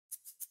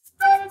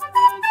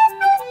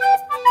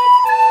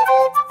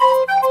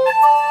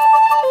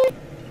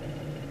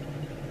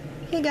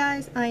Hey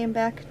guys, I am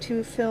back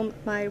to film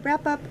my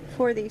wrap-up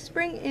for the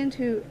Spring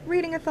Into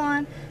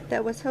Reading-a-thon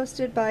that was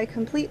hosted by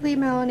Completely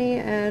Melanie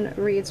and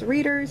Reads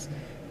Readers.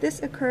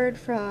 This occurred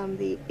from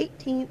the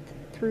 18th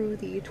through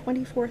the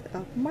 24th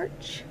of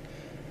March,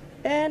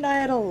 and I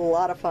had a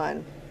lot of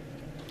fun.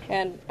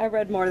 And I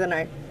read more than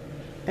I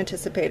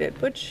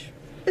anticipated, which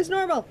is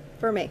normal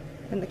for me.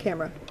 And the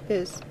camera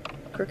is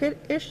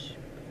crooked-ish.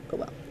 Oh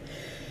well.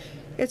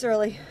 It's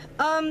early.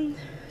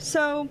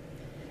 So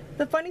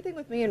the funny thing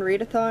with me and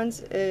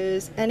readathons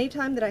is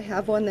anytime that I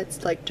have one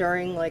that's like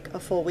during like a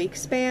full week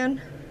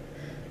span,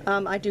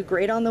 I do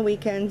great on the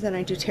weekends and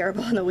I do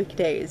terrible on the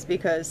weekdays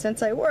because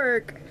since I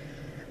work,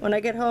 when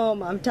I get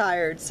home I'm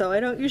tired, so I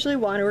don't usually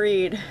want to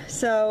read.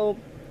 So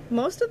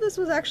most of this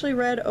was actually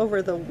read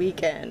over the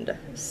weekend,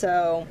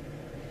 so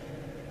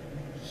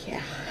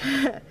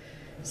yeah.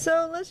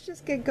 So let's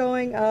just get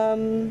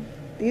going.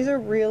 These are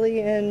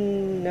really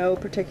in no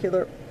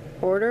particular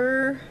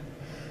order.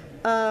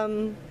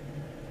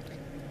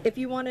 If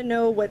you want to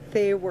know what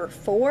they were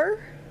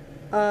for,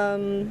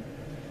 then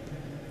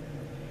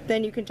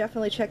you can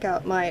definitely check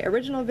out my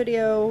original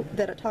video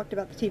that I talked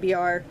about the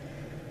TBR,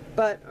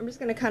 but I'm just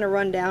going to kind of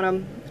run down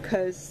them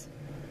because,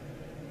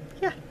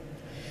 yeah.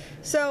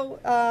 So,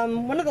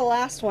 one of the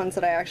last ones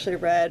that I actually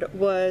read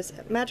was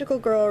Magical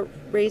Girl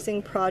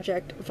Raising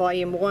Project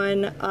Volume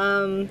 1.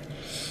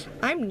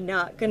 I'm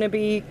not going to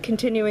be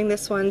continuing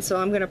this one, so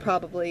I'm going to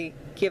probably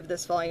give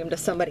this volume to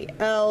somebody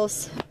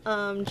else,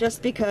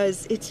 just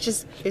because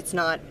it's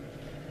not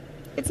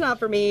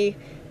for me.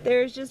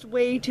 There's just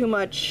way too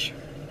much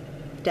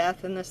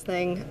death in this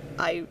thing.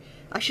 I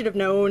should have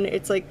known.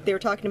 It's like they were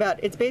talking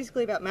about, it's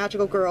basically about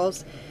magical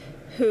girls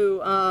who,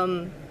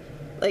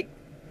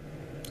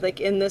 like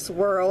in this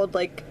world,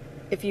 like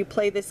if you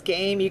play this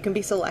game, you can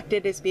be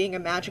selected as being a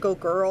magical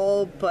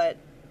girl, but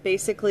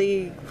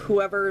basically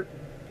whoever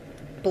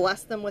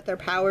blessed them with their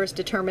powers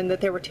determined that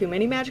there were too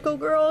many magical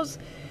girls.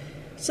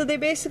 So they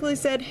basically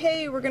said,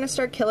 hey, we're gonna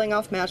start killing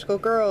off magical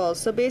girls.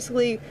 So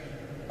basically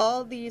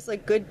all these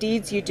like good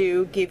deeds you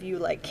do give you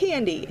like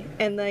candy,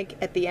 and like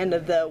at the end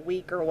of the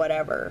week or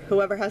whatever,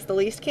 whoever has the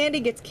least candy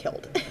gets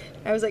killed.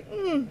 I was like,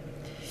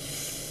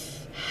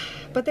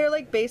 But they're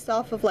like based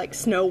off of like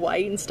Snow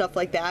White and stuff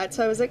like that,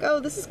 so I was like,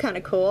 oh, this is kind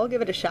of cool, I'll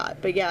give it a shot.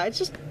 But yeah, it's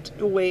just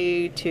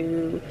way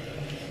too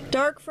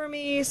dark for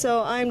me,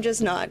 so I'm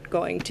just not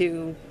going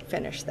to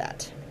finish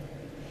that.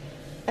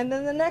 And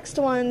then the next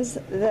ones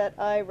that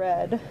I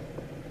read,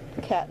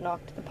 Cat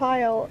Knocked the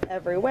Pile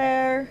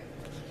Everywhere,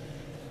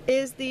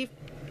 is the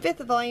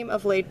 5th volume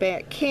of Laid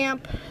Back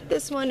Camp.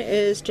 This one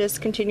is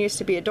just continues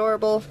to be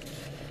adorable.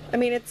 I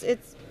mean,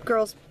 it's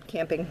girls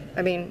camping.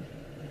 I mean,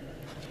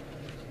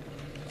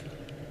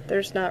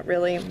 there's not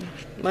really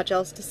much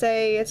else to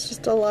say. It's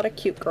just a lot of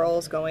cute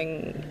girls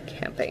going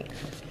camping.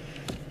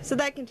 So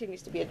that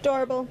continues to be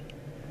adorable.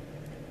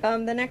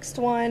 The next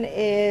one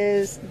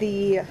is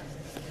the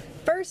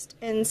 1st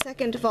and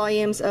 2nd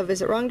volumes of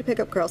Is It Wrong to Pick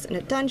Up Girls in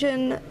a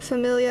Dungeon?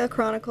 Familia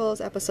Chronicles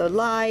Episode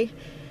Lie.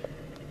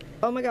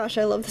 Oh my gosh,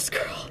 I love this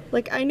girl.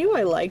 Like, I knew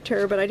I liked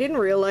her, but I didn't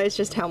realize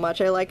just how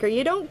much I like her.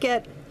 You don't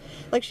get,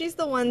 like, she's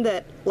the one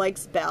that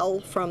likes Belle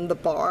from the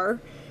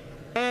bar,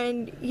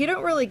 and you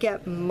don't really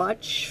get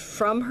much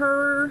from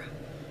her,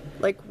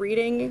 like,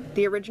 reading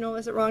the original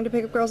Is It Wrong to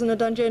Pick Up Girls in a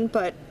Dungeon,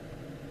 but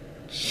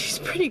she's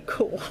pretty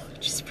cool.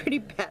 She's pretty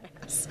badass.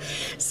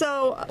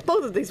 So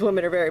both of these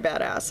women are very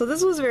badass. So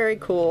this was very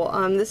cool.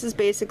 This is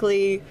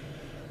basically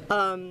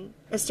a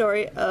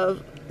story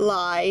of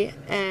Lie,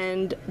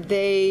 and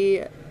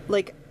they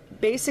like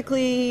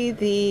basically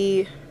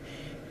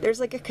there's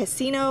like a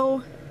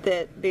casino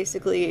that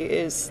basically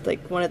is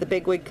like one of the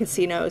bigwig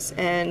casinos,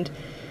 and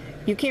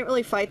you can't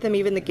really fight them.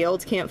 Even the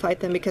guilds can't fight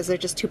them because they're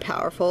just too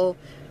powerful.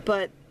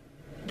 But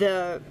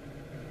the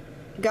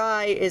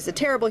guy is a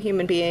terrible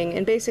human being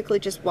and basically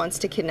just wants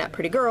to kidnap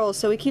pretty girls,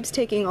 so he keeps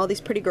taking all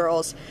these pretty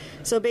girls.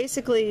 So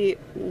basically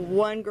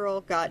one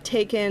girl got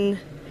taken,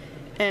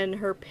 and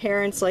her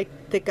parents, like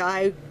the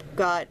guy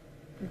got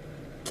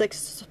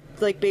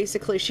like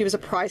basically she was a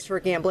prize for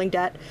a gambling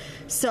debt,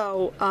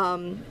 so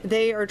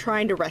they are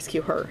trying to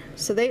rescue her.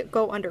 So they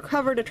go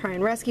undercover to try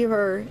and rescue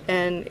her,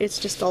 and it's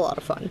just a lot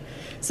of fun.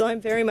 So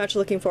I'm very much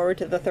looking forward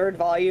to the 3rd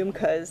volume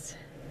because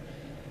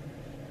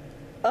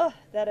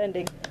that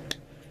ending,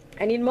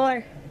 I need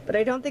more, but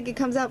I don't think it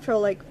comes out for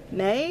like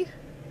May,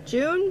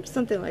 June,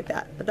 something like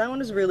that. But that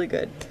one is really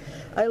good.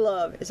 I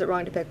love Is It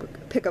Wrong to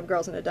Pick Up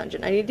Girls in a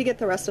Dungeon. I need to get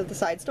the rest of the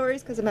side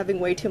stories because I'm having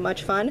way too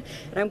much fun.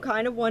 And I'm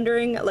kind of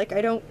wondering, like,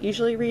 I don't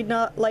usually read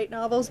light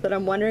novels, but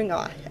I'm wondering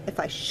if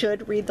I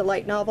should read the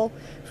light novel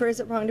for Is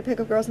It Wrong to Pick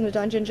Up Girls in a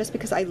Dungeon, just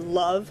because I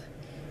love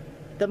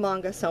the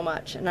manga so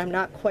much. And I'm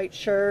not quite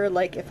sure,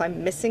 like, if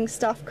I'm missing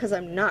stuff because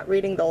I'm not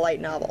reading the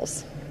light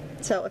novels.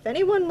 So if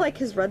anyone, like,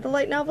 has read the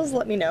light novels,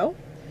 let me know,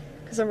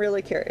 because I'm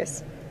really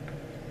curious.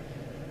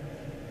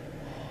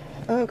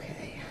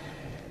 Okay.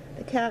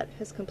 The cat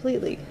has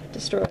completely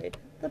destroyed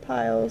the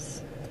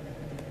piles.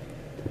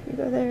 You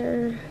go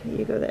there,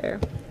 you go there.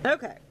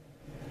 Okay.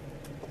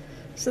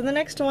 So the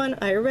next one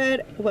I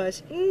read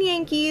was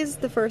Yankees,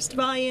 the first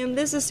volume.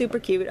 This is super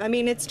cute. I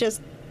mean, it's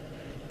just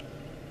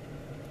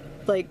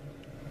like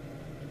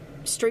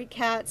street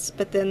cats,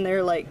 but then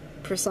they're like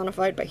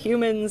personified by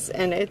humans,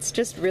 and it's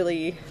just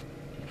really...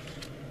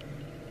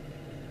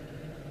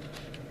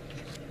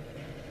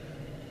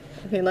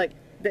 I mean, like,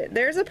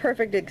 there's a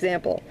perfect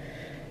example.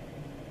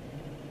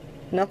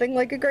 Nothing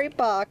like a great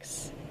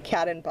box,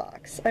 cat in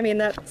box. I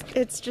mean,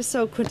 it's just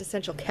so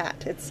quintessential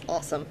cat. It's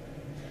awesome.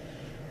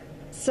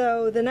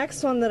 So the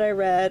next one that I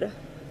read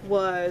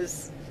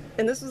was,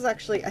 and this was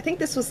actually, I think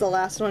this was the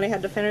last one I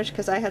had to finish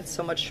because I had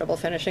so much trouble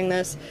finishing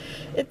this.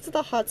 It's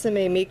the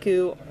Hatsume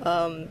Miku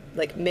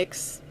like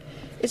mix.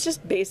 It's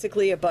just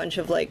basically a bunch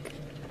of like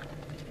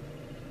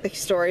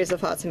stories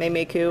of Hatsume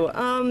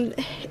Miku.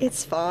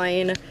 It's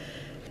fine.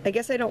 I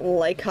guess I don't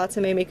like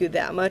Hatsume Miku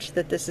that much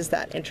that this is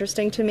that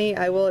interesting to me.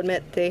 I will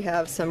admit they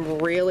have some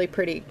really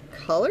pretty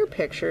color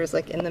pictures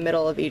like in the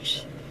middle of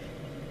each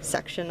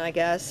section, I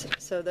guess.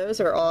 So those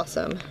are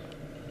awesome.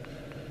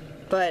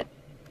 But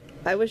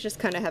I was just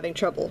kind of having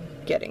trouble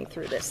getting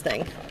through this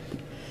thing.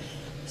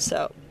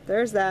 So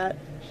there's that.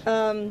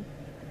 The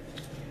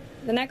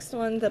next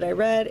one that I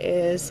read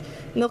is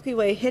Milky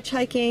Way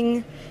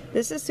Hitchhiking.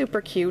 This is super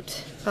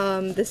cute.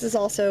 This is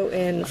also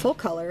in full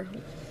color,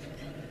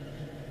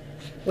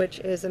 which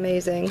is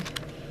amazing.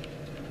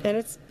 And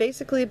it's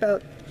basically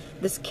about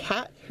this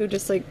cat who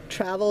just like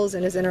travels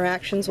in his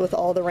interactions with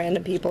all the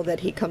random people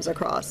that he comes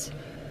across.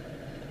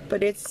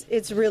 But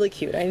it's really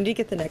cute. I need to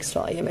get the next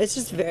volume. It's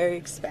just very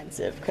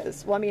expensive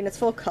because, well, I mean, it's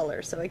full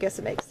color, so I guess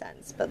it makes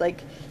sense. But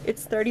like,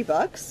 it's 30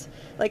 bucks.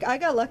 Like, I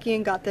got lucky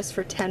and got this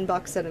for 10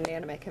 bucks at an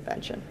anime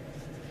convention.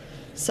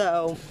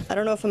 So I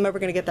don't know if I'm ever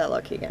gonna get that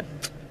lucky again.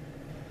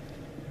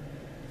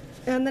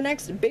 And the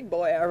next big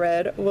boy I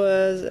read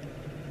was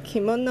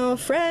Kimono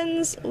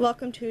Friends,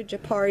 Welcome to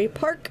Japari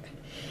Park.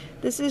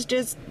 This is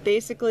just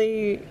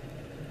basically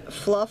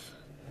fluff.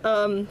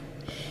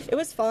 It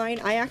was fine.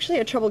 I actually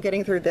had trouble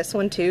getting through this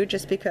one too,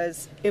 just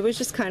because it was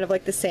just kind of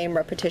like the same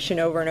repetition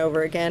over and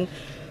over again.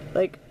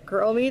 Like,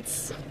 girl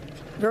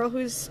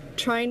who's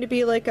trying to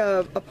be like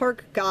a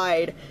park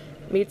guide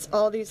meets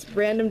all these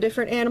random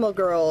different animal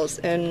girls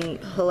and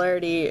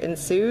hilarity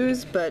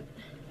ensues, but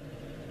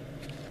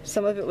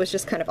some of it was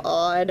just kind of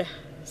odd.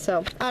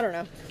 So, I don't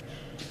know.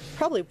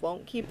 Probably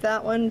won't keep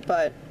that one,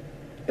 but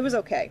it was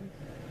okay.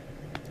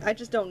 I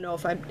just don't know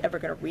if I'm ever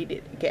going to read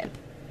it again.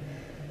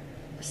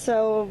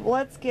 So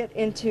let's get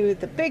into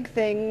the big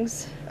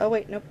things. Oh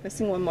wait, nope,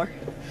 missing one more.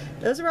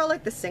 Those are all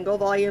like the single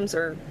volumes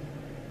or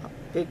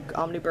big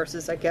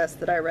omnibuses, I guess,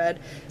 that I read.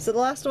 So the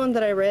last one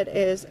that I read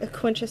is A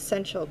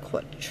Quintessential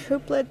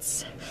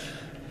Quadruplets.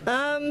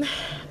 I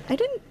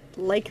didn't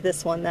like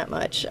this one that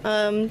much.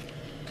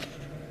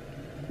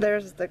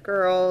 There's the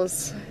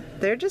girls.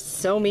 They're just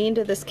so mean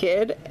to this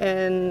kid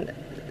and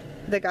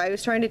the guy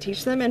who's trying to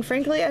teach them, and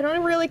frankly, I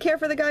don't really care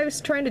for the guy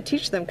who's trying to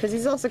teach them because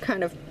he's also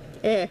kind of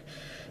eh.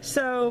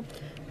 So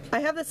I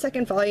have the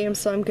second volume,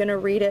 so I'm gonna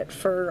read it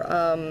for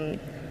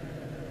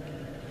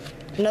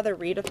another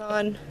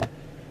readathon,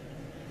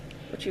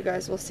 which you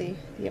guys will see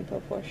the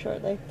info for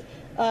shortly.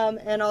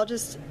 And I'll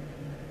just,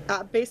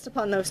 based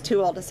upon those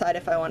two, I'll decide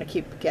if I want to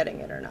keep getting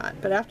it or not.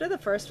 But after the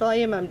first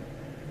volume, I'm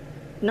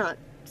not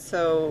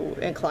so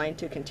inclined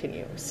to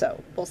continue,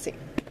 so we'll see.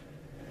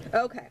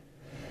 Okay,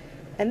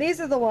 and these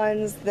are the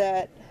ones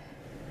that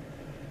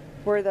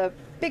were the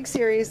big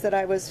series that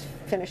I was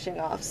finishing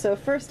off. So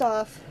first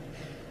off,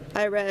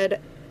 I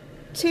read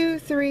 2,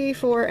 3,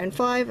 4, and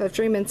 5 of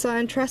Dream and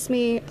Sun. Trust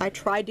me, I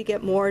tried to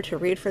get more to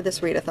read for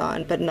this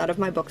readathon, but none of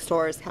my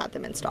bookstores had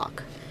them in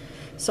stock.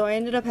 So I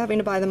ended up having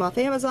to buy them off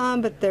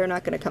Amazon, but they're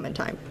not going to come in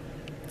time.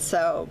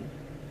 So,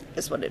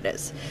 it's what it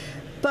is.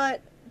 But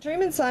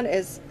Dream and Sun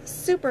is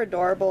super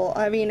adorable.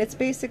 I mean, it's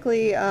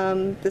basically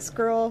this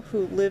girl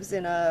who lives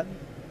in a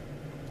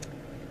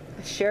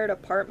shared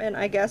apartment,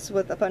 I guess,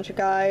 with a bunch of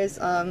guys.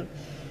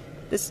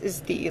 This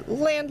is the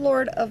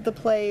landlord of the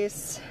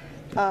place.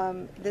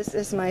 This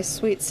is my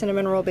sweet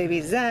cinnamon roll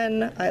baby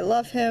Zen. I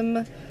love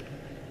him.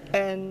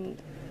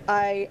 And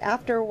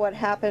after what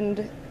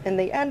happened in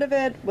the end of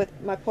it with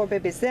my poor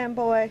baby Zen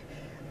boy,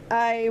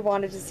 I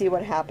wanted to see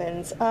what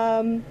happens.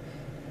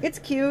 It's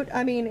cute.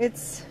 I mean,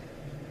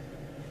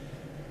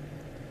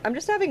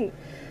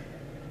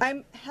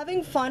 I'm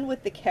having fun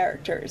with the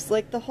characters.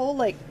 Like, the whole,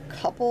 like,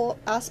 couple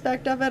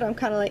aspect of it, I'm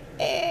kind of like,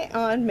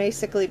 on,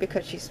 basically,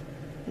 because she's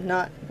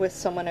not with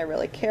someone I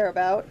really care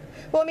about.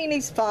 Well, I mean,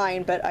 he's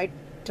fine, but I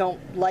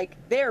don't like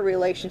their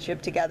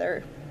relationship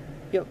together.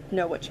 You'll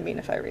know what you mean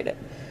if I read it.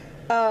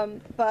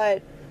 And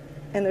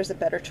there's a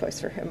better choice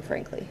for him,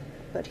 frankly,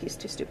 but he's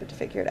too stupid to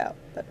figure it out.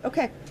 But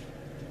okay,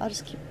 I'll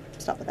just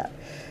stop with that.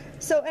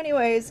 So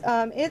anyways,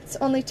 it's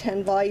only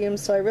 10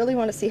 volumes, so I really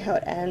want to see how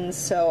it ends.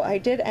 So I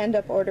did end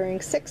up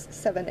ordering 6,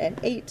 7, and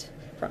 8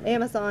 from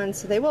Amazon,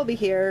 so they will be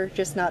here,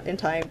 just not in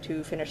time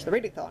to finish the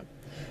readathon,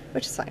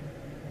 which is fine.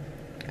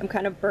 I'm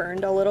kind of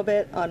burned a little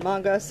bit on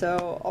manga,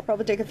 so I'll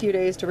probably take a few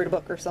days to read a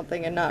book or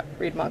something and not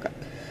read manga.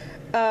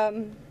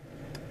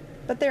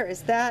 But there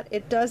is that.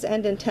 It does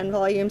end in 10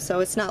 volumes, so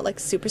it's not like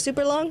super,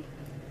 super long.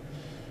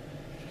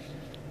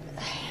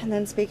 And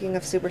then speaking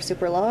of super,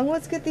 super long,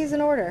 let's get these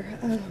in order.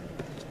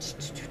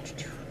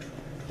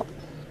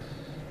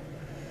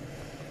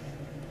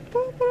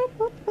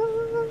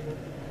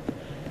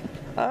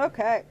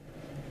 Okay.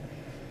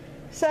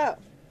 So,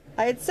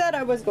 I had said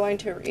I was going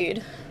to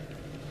read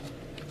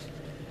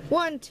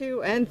 1,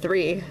 2, and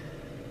 3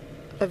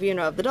 of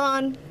Yuna of the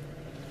Dawn.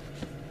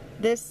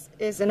 This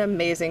is an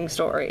amazing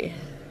story.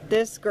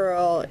 This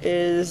girl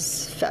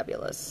is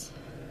fabulous.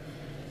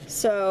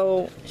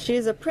 So,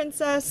 she's a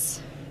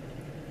princess,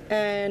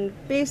 and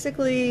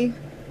basically,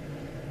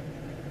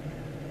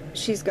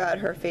 she's got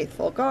her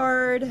faithful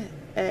guard,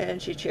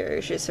 and she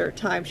cherishes her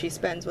time she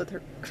spends with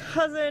her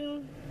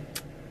cousin.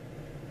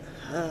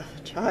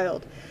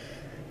 Child.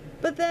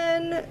 But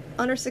then,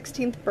 on her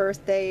 16th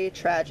birthday,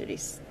 tragedy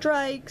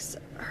strikes.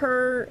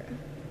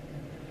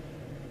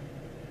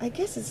 I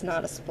guess it's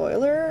not a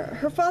spoiler.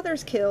 Her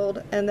father's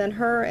killed, and then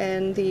her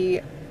and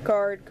the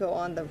guard go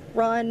on the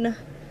run.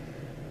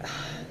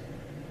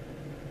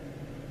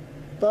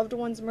 Loved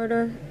one's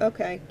murder?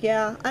 Okay,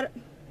 yeah. I don't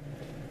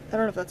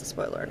know if that's a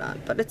spoiler or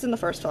not, but it's in the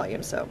first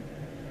volume, so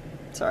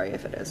sorry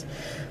if it is.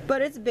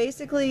 But it's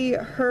basically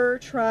her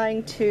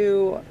trying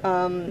to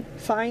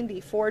find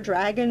the 4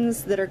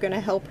 dragons that are going to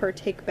help her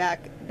take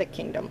back the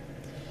kingdom.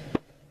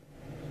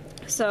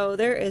 So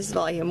there is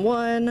volume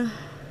 1,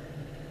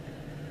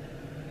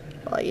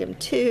 volume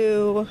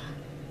 2,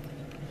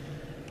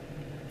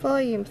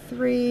 volume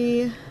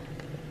 3,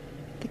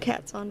 the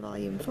cat's on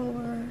volume 4,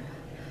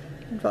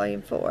 and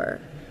volume 4.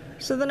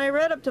 So then I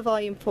read up to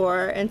volume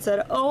 4 and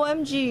said,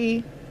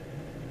 OMG,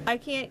 I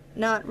can't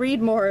not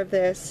read more of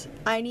this.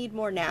 I need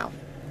more now.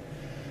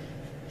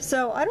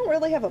 So I don't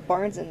really have a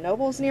Barnes &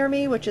 Nobles near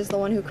me, which is the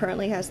one who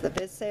currently has the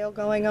Viz sale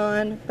going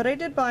on, but I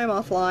did buy them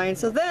offline.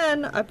 So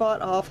then I bought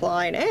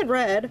offline and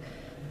read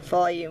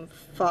volume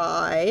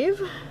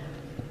 5,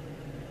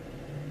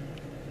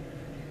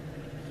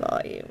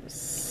 volume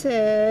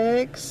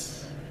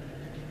 6,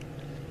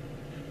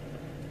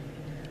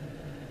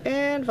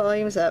 and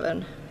volume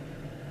 7.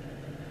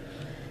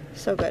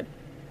 So good.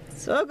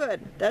 So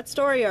good. That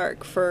story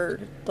arc for,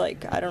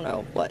 like, I don't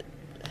know, what,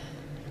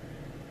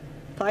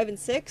 5 and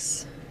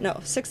 6? No,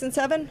 6 and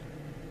 7?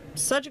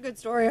 Such a good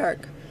story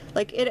arc.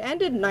 Like, it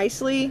ended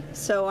nicely,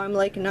 so I'm,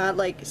 like, not,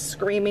 like,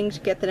 screaming to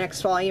get the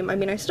next volume. I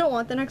mean, I still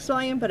want the next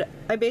volume, but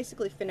I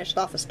basically finished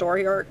off a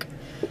story arc,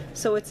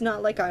 so it's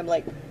not like I'm,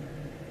 like,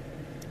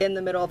 in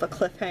the middle of a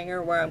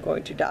cliffhanger where I'm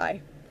going to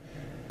die.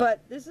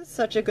 But this is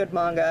such a good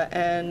manga,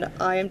 and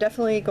I am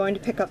definitely going to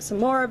pick up some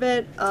more of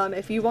it.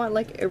 If you want,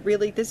 like,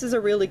 this is a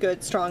really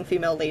good, strong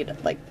female lead.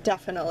 Like,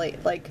 definitely.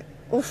 Like,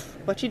 oof,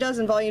 what she does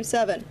in volume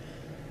 7.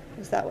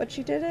 Is that what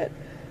she did it?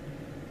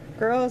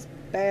 Girl's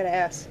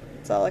badass.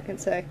 That's all I can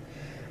say.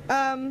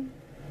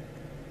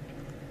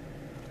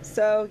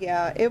 So,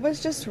 yeah, it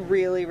was just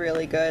really,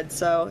 really good.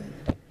 So,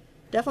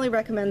 definitely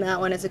recommend that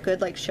one as a good,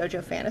 like,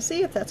 shoujo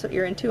fantasy, if that's what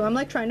you're into. I'm,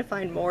 like, trying to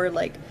find more,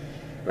 like,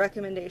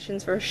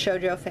 recommendations for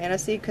shoujo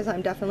fantasy, because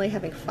I'm definitely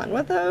having fun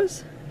with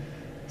those.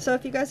 So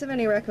if you guys have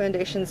any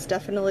recommendations,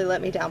 definitely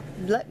let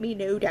me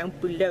know down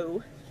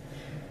below.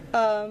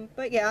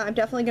 But yeah, I'm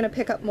definitely going to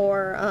pick up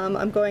more.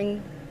 I'm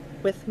going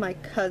with my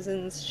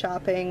cousins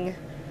shopping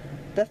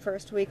the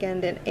first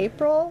weekend in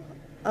April,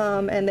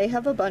 and they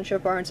have a bunch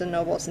of Barnes &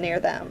 Nobles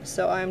near them,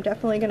 so I'm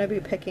definitely going to be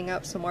picking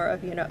up some more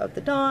of Yuna of the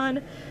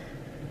Dawn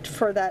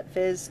for that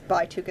Viz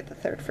buy 2 get the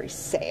 3rd free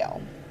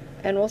sale.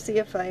 And we'll see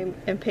if I'm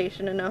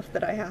impatient enough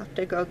that I have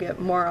to go get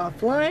more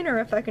offline, or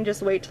if I can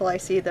just wait till I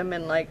see them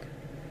in like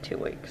 2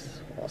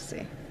 weeks. We'll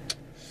see.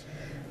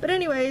 But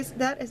anyways,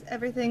 that is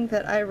everything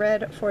that I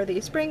read for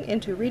the Spring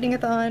Into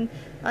Reading-a-thon.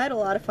 I had a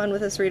lot of fun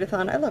with this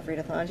read-a-thon. I love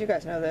read-a-thons, you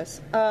guys know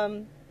this.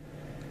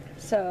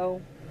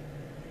 So,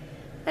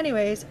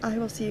 anyways, I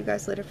will see you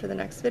guys later for the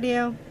next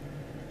video.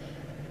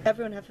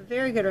 Everyone have a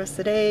very good rest of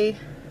the day.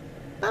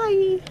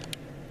 Bye!